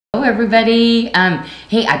Hello, everybody.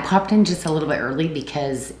 Hey, I popped in just a little bit early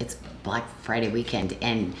because it's Black Friday weekend,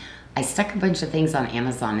 and I stuck a bunch of things on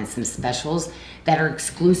Amazon and some specials that are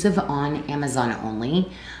exclusive on Amazon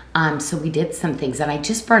only. So we did some things, and I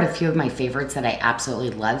just brought a few of my favorites that I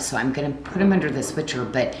absolutely love, so I'm going to put them under the switcher.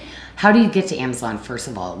 But how do you get to Amazon, first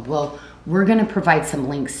of all? Well, we're going to provide some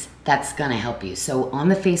links that's going to help you. So on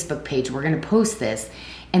the Facebook page, we're going to post this,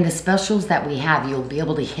 and the specials that we have, you'll be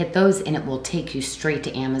able to hit those and it will take you straight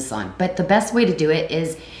to Amazon. But the best way to do it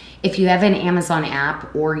is if you have an Amazon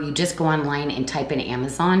app, or you just go online and type in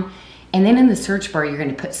Amazon, and then in the search bar, you're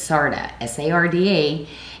going to put Sarda, S-A-R-D-A,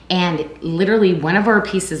 and literally one of our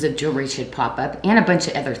pieces of jewelry should pop up, and a bunch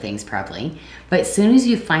of other things probably. But as soon as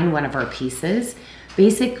you find one of our pieces,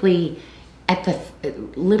 basically at the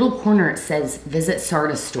little corner it says visit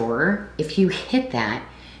Sarda store. If you hit that,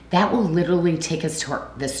 that will literally take us to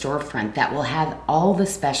the storefront that will have all the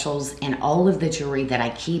specials and all of the jewelry that I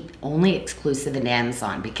keep only exclusive in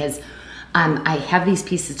Amazon, because I have these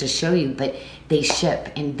pieces to show you, but they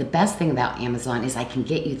ship. And the best thing about Amazon is I can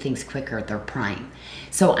get you things quicker. They're Prime.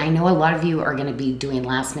 So I know a lot of you are going to be doing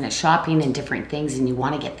last minute shopping and different things, and you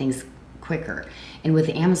want to get things quicker. And with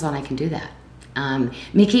Amazon, I can do that.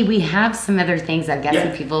 Mickey, we have some other things. I've got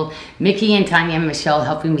some people, Mickey and Tanya and Michelle,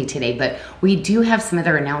 helping me today, but we do have some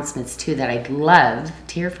other announcements too that I'd love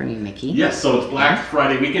to hear from you, Mickey. Yes, so it's Black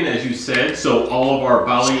Friday weekend, as you said, so all of our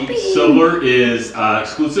Bali silver is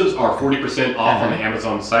exclusives are 40% off on the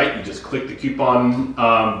Amazon site. You just click the coupon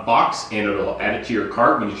box and it'll add it to your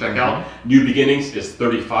cart when you check out. New Beginnings is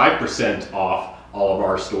 35% off all of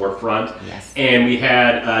our storefront. Yes. And we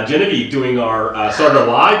had Genevieve doing our Sarda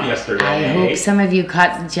Live yesterday. I hope some of you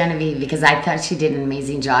caught Genevieve, because I thought she did an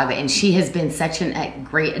amazing job, and she has been such a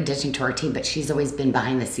great addition to our team, but she's always been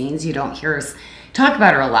behind the scenes. You don't hear us talk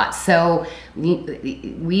about her a lot. So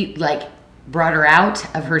we like brought her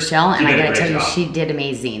out of her shell, and I gotta tell you, she did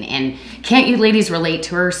amazing. And can't you ladies relate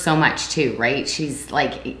to her so much too, right? She's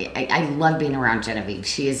like, I love being around Genevieve.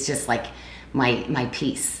 She is just like my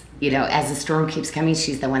piece. You know, as the storm keeps coming,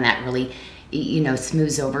 she's the one that really, you know,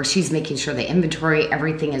 smooths over. She's making sure the inventory,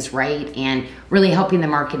 everything is right, and really helping the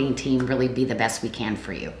marketing team really be the best we can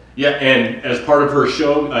for you. Yeah, and as part of her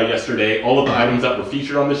show yesterday, all of the items that were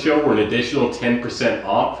featured on the show were an additional 10%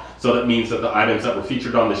 off. So that means that the items that were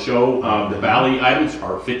featured on the show, the Valley items,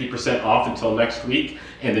 are 50% off until next week,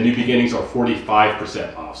 and the New Beginnings are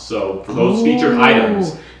 45% off. So for those featured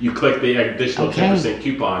items, you click the additional 10%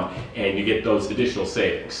 coupon, and you get those additional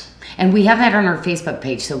savings. And we have that on our Facebook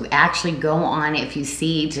page, so actually go on. If you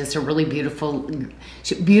see just a really beautiful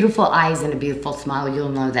eyes and a beautiful smile, you'll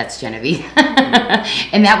know that's Genevieve.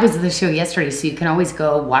 And that was the show yesterday, so you can always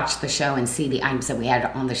go watch the show and see the items that we had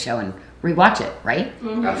on the show and rewatch it, right?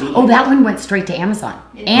 Absolutely. Oh, that one went straight to Amazon,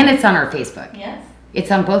 and it's on our Facebook. Yes.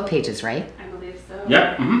 It's on both pages, right? I believe so.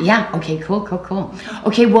 Yeah. Yeah, okay, cool.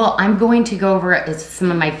 Okay, well, I'm going to go over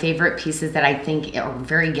some of my favorite pieces that I think are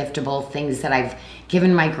very giftable, things that I've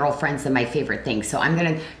given my girlfriends, and my favorite things. So I'm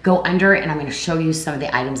gonna go under and I'm gonna show you some of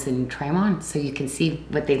the items and try them on so you can see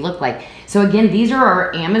what they look like. So again, these are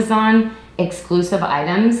our Amazon exclusive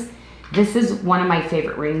items. This is one of my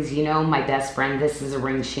favorite rings. You know, my best friend, this is a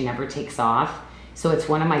ring she never takes off. So it's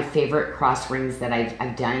one of my favorite cross rings that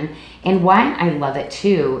I've done. And why I love it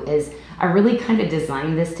too is I really kind of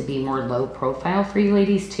designed this to be more low profile for you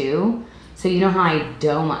ladies too. So you know how I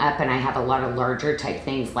dome up and I have a lot of larger type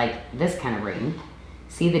things like this kind of ring.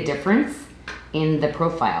 See the difference in the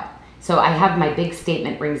profile? So I have my big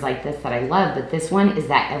statement rings like this that I love, but this one is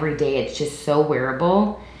that every day. It's just so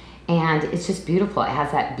wearable, and it's just beautiful. It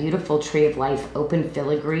has that beautiful Tree of Life open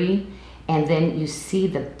filigree, and then you see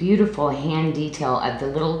the beautiful hand detail of the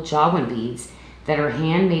little Jawan beads that are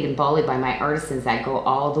handmade in Bali by my artisans that go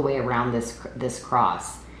all the way around this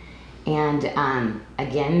cross. And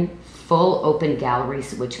again, full open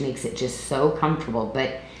galleries, which makes it just so comfortable.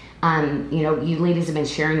 But you know, you ladies have been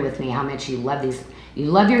sharing with me how much you love these. You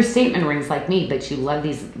love your statement rings like me, but you love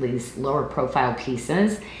these lower profile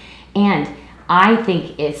pieces. And I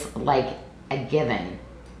think it's like a given.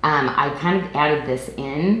 I kind of added this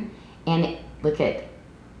in, and look at,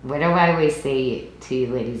 what do I always say to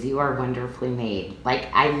you ladies? You are wonderfully made.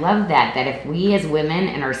 Like, I love that if we as women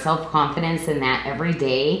and our self-confidence in that every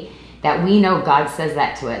day, that we know God says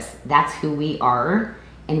that to us, that's who we are,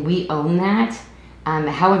 and we own that.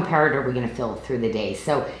 How empowered are we going to feel through the day?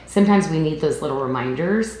 So sometimes we need those little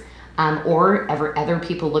reminders, or other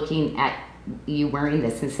people looking at you wearing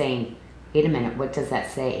this and saying, wait a minute, what does that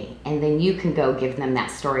say? And then you can go give them that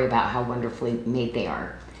story about how wonderfully made they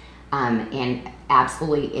are. And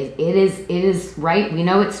absolutely, it is right. We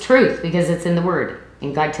know it's truth because it's in the Word,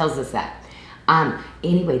 and God tells us that.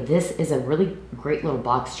 Anyway, this is a really great little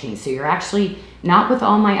box chain. So you're actually not with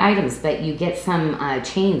all my items, but you get some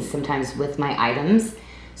chains sometimes with my items.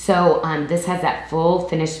 So this has that full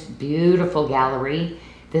finished, beautiful gallery.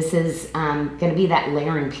 This is going to be that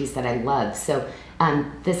layering piece that I love. So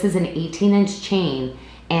this is an 18-inch chain,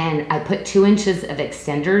 and I put 2 inches of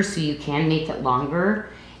extenders so you can make it longer.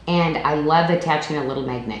 And I love attaching a little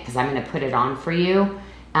magnet because I'm going to put it on for you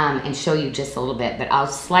and show you just a little bit. But I'll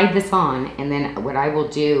slide this on, and then what I will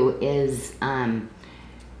do is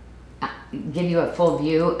give you a full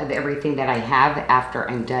view of everything that I have after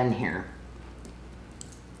I'm done here.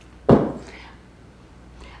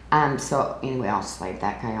 So anyway, I'll slide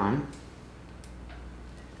that guy on.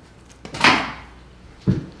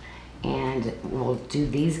 And we'll do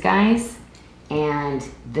these guys. And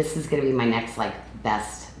this is gonna be my next like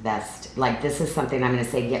best. Like this is something I'm gonna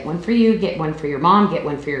say, get one for you, get one for your mom, get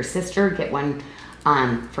one for your sister, get one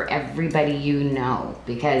for everybody you know.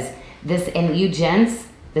 Because this, and you gents,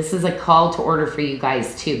 this is a call to order for you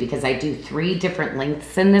guys too, because I do 3 different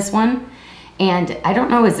lengths in this one. And I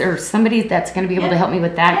don't know, is there somebody that's going to be able to help me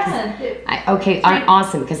with that? Yeah. Okay,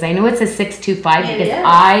 awesome, because I know it's a 625 because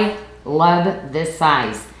I love this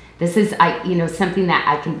size. This is, you know, something that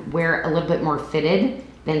I can wear a little bit more fitted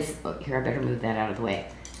than, oh, here, I better move that out of the way.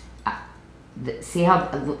 See how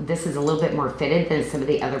this is a little bit more fitted than some of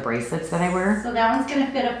the other bracelets that I wear? So that one's going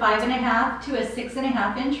to fit a 5.5 to a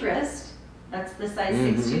 6.5 inch wrist. That's the size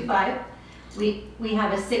 625. We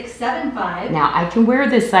have a 675. Now I can wear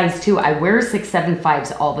this size too. I wear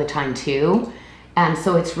 675s all the time too.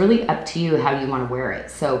 So it's really up to you how you want to wear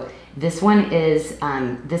it. So this one is,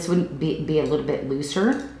 this would be a little bit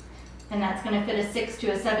looser. And that's going to fit a 6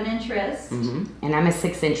 to a 7 inch wrist. And I'm a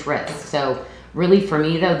 6 inch wrist. So really for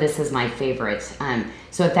me though, this is my favorite.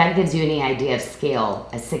 So if that gives you any idea of scale,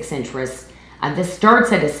 a 6 inch wrist, this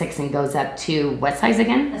starts at a 6 and goes up to what size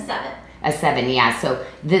again? A 7. A 7, yeah. So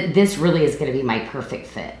this really is going to be my perfect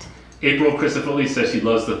fit. April Christopherly says she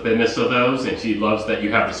loves the thinness of those, and she loves that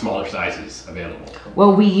you have the smaller sizes available.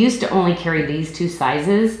 Well, we used to only carry these 2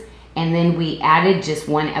 sizes, and then we added just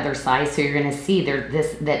one other size. So you're going to see there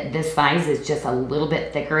this size is just a little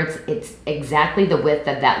bit thicker. It's exactly the width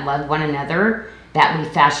of that Love One Another that we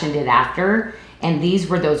fashioned it after. And these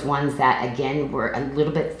were those ones that again were a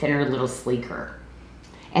little bit thinner, a little sleeker.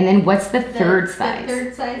 And then what's the third size? The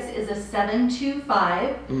third size is a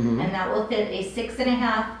 725, and that will fit a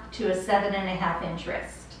 6.5 to a 7.5 inch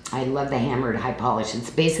wrist. I love the hammered high polish. It's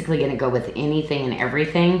basically going to go with anything and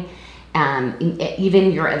everything.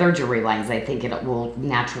 Even your other jewelry lines, I think it will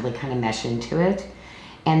naturally kind of mesh into it.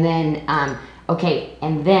 And then, okay,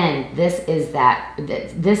 and then this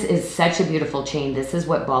is such a beautiful chain. This is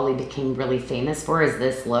what Bali became really famous for, is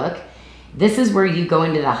this look. This is where you go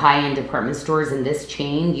into the high-end department stores, and this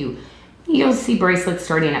chain, you'll see bracelets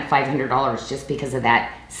starting at $500 just because of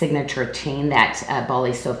that signature chain that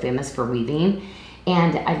Bali's so famous for weaving.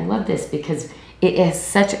 And I love this because it is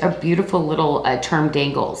such a beautiful little term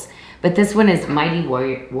dangles. But this one is Mighty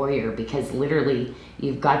Warrior because literally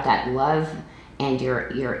you've got that love and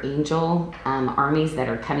your angel armies that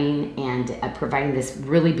are coming and providing this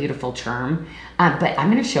really beautiful charm. But I'm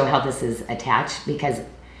going to show how this is attached because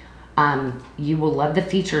you will love the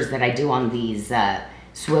features that I do on these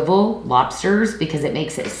swivel lobsters because it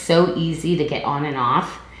makes it so easy to get on and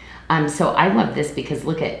off. So I love this because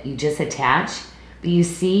look at, you just attach, but you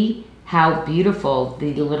see how beautiful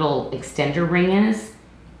the little extender ring is.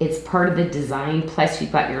 It's part of the design, plus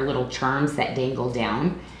you've got your little charms that dangle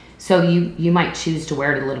down. So you might choose to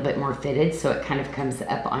wear it a little bit more fitted so it kind of comes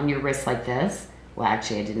up on your wrist like this. Well,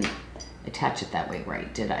 actually I didn't attach it that way,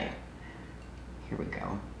 right, did I? Here we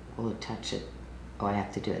go. We'll attach it. Oh, I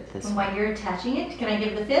have to do it this way. And while you're attaching it, can I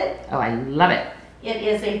give the fit? Oh, I love it. It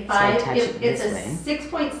is a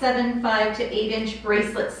 6.75 to 8 inch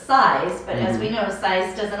bracelet size, but as we know,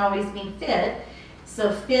 size doesn't always mean fit.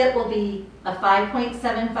 So fit will be a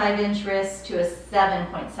 5.75 inch wrist to a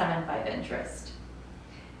 7.75 inch wrist.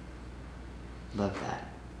 Love that.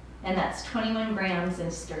 And that's 21 grams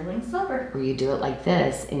in sterling silver. Or you do it like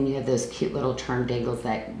this, and you have those cute little charm dangles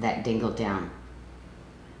that dangle down.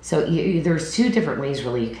 So there's 2 different ways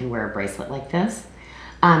really you can wear a bracelet like this.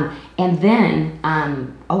 And then,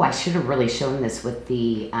 oh, I should have really shown this with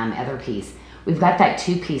the other piece. We've got that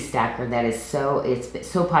 2-piece stacker that is it's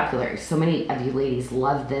so popular. So many of you ladies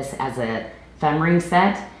love this as a thumb ring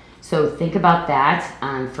set. So think about that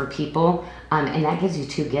for people, and that gives you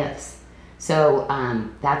 2 gifts. So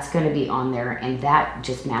that's going to be on there, and that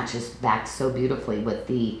just matches back so beautifully with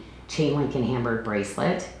the chain link and hammered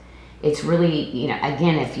bracelet. It's really,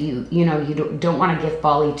 again, if you don't want to gift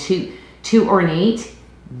Bali too ornate,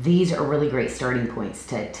 these are really great starting points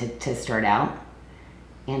to start out.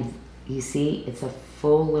 And you see, it's a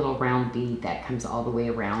full little round bead that comes all the way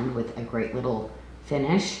around with a great little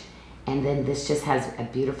finish. And then this just has a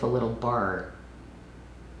beautiful little bar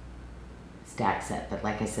stack set. But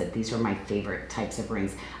like I said, these are my favorite types of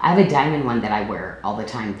rings. I have a diamond one that I wear all the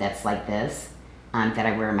time that's like this, that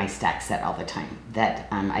I wear in my stack set all the time, that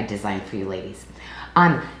I designed for you ladies.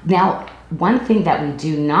 Now, one thing that we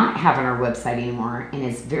do not have on our website anymore, and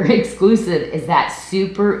is very exclusive, is that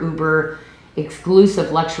super uber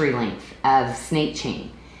exclusive luxury length of snake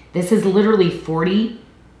chain. This is literally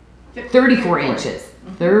 34 inches.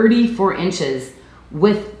 34 inches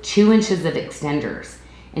with 2 inches of extenders.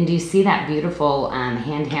 And do you see that beautiful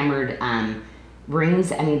hand-hammered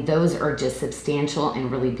rings? I mean, those are just substantial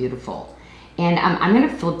and really beautiful. And I'm going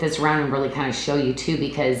to flip this around and really kind of show you too,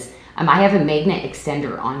 because I have a magnet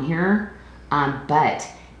extender on here, but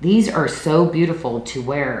these are so beautiful to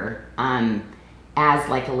wear as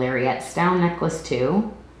like a lariat style necklace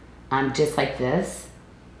too, just like this,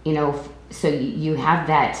 you know. So you have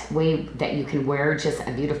that way that you can wear just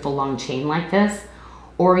a beautiful long chain like this,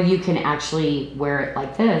 or you can actually wear it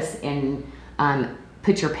like this and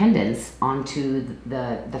put your pendants onto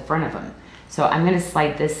the front of them. So I'm going to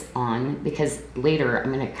slide this on, because later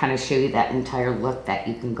I'm going to kind of show you that entire look that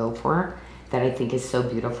you can go for, that I think is so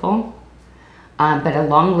beautiful. But a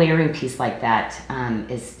long layering piece like that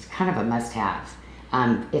is kind of a must-have.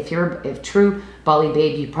 If true Bali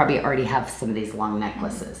babe, you probably already have some of these long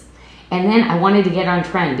necklaces. And then I wanted to get on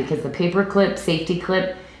trend, because the paper clip, safety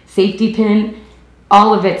pin,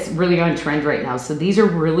 all of it's really on trend right now. So these are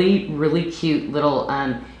really, really cute little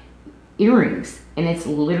earrings, and it's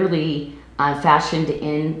literally fashioned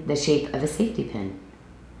in the shape of a safety pin.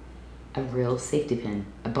 A real safety pin,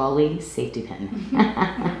 a Bali safety pin.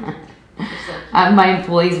 My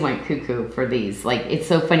employees went cuckoo for these. Like, it's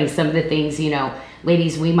so funny. Some of the things, you know,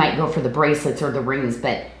 ladies, we might go for the bracelets or the rings,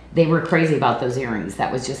 but they were crazy about those earrings.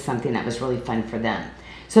 That was just something that was really fun for them.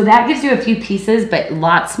 So that gives you a few pieces, but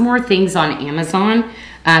lots more things on Amazon.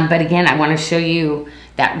 But again, I want to show you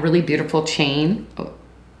that really beautiful chain.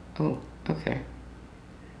 Oh, okay.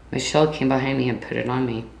 Michelle came behind me and put it on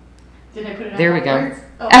me. Did I put it on there backwards? We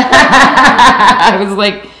go. Oh. I was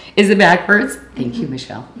like, is it backwards? Thank you,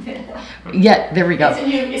 Michelle. Yeah, there we go.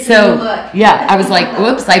 It's a new look. Yeah, I was like,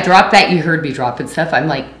 whoops, I dropped that. You heard me dropping stuff. I'm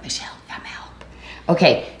like, Michelle, come help.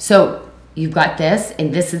 Okay, so you've got this,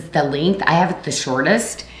 and this is the length. I have it the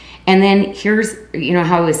shortest. And then here's, you know,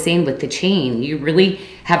 how I was saying with the chain, you really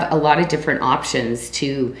have a lot of different options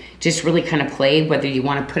to just really kind of play, whether you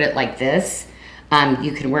want to put it like this,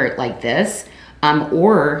 you can wear it like this,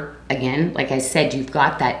 or again, like I said, you've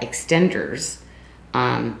got that extenders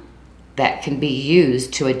that can be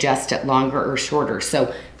used to adjust it longer or shorter.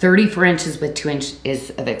 So 34 inches with 2 inches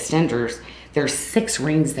of extenders. There's 6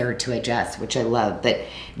 rings there to adjust, which I love. But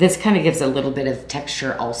this kind of gives a little bit of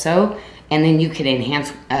texture also. And then you can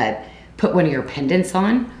enhance, put one of your pendants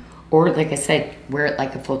on, or like I said, wear it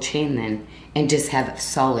like a full chain then, and just have it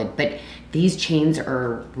solid. But these chains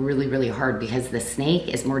are really, really hard, because the snake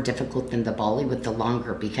is more difficult than the Bali with the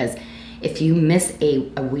longer, because if you miss a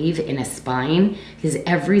weave in a spine, because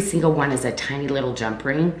every single one is a tiny little jump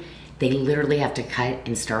ring, they literally have to cut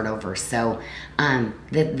and start over. So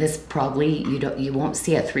this probably, you won't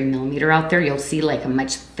see a 3mm out there. You'll see like a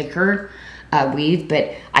much thicker weave,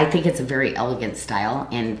 but I think it's a very elegant style,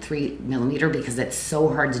 and 3mm, because it's so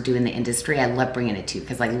hard to do in the industry. I love bringing it to you,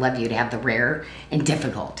 because I love you to have the rare and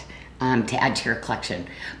difficult to add to your collection.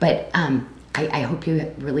 But I hope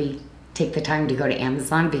you really take the time to go to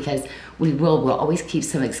Amazon, because we'll always keep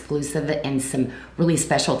some exclusive and some really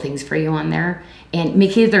special things for you on there. And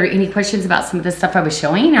Mickey, are there any questions about some of the stuff I was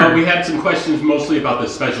showing? Or? We had some questions mostly about the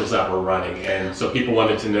specials that we're running, and so people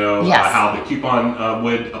wanted to know how the coupon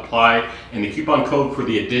would apply, and the coupon code for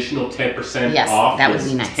the additional 10% off that would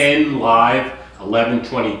is be nice. 10 live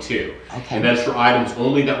 1122. Okay. And that's for items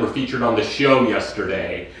only that were featured on the show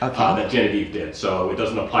yesterday that Genevieve did. So it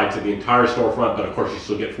doesn't apply to the entire storefront, but of course you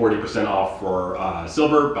still get 40% off for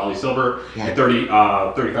silver, Bali silver, and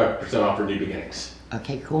 35% off for new beginnings.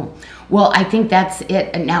 Okay, cool. Well, I think that's it.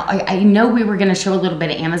 And now I know we were going to show a little bit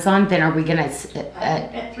of Amazon. Then are we going to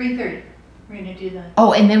at 3:30? We're going to do the.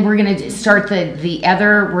 Oh, and then we're going to start the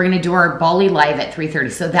other. We're going to do our Bali live at 3:30.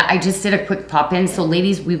 So that I just did a quick pop in. So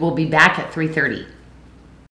ladies, we will be back at 3:30.